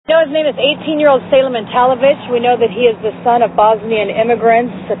know his name is 18-year-old Sulejman Talovic. We know that he is the son of Bosnian immigrants.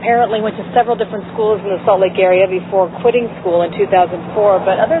 Apparently went to several different schools in the Salt Lake area before quitting school in 2004.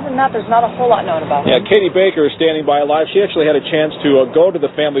 But other than that, there's not a whole lot known about him. Yeah, Katie Baker is standing by live. She actually had a chance to go to the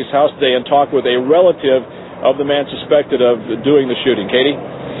family's house today and talk with a relative of the man suspected of doing the shooting. Katie?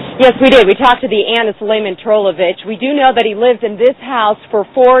 Yes, we did. We talked to the aunt of Sulejman Talovic. We do know that he lived in this house for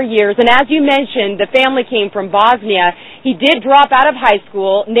 4 years, and as you mentioned, the family came from Bosnia. He did drop out of high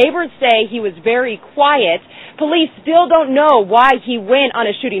school. Neighbors say he was very quiet. Police still don't know why he went on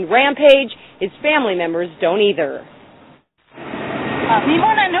a shooting rampage. His family members don't either. We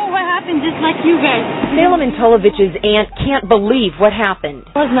want to know what happened, just like you guys. Sulejman Talovic's aunt can't believe what happened.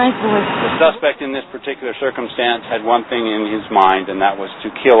 It was nice boy. The suspect in this particular circumstance had one thing in his mind, and that was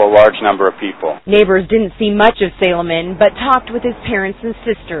to kill a large number of people. Neighbors didn't see much of Sulejman, but talked with his parents and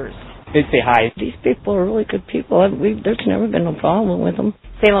sisters. They'd say hi. These people are really good people. There's never been no problem with them.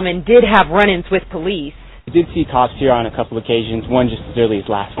 Sulejman did have run-ins with police. We did see cops here on a couple occasions, one just as early as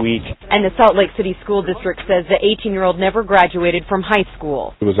last week. And the Salt Lake City School District says the 18-year-old never graduated from high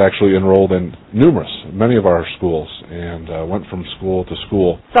school. He was actually enrolled in many of our schools, and went from school to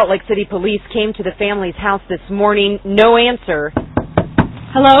school. Salt Lake City police came to the family's house this morning. No answer.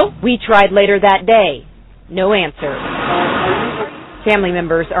 Hello? We tried later that day. No answer. Family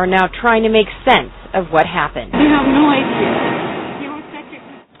members are now trying to make sense of what happened. We have no idea.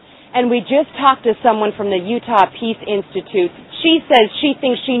 And we just talked to someone from the Utah Peace Institute. She says she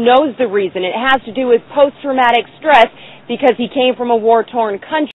thinks she knows the reason. It has to do with post-traumatic stress because he came from a war-torn country.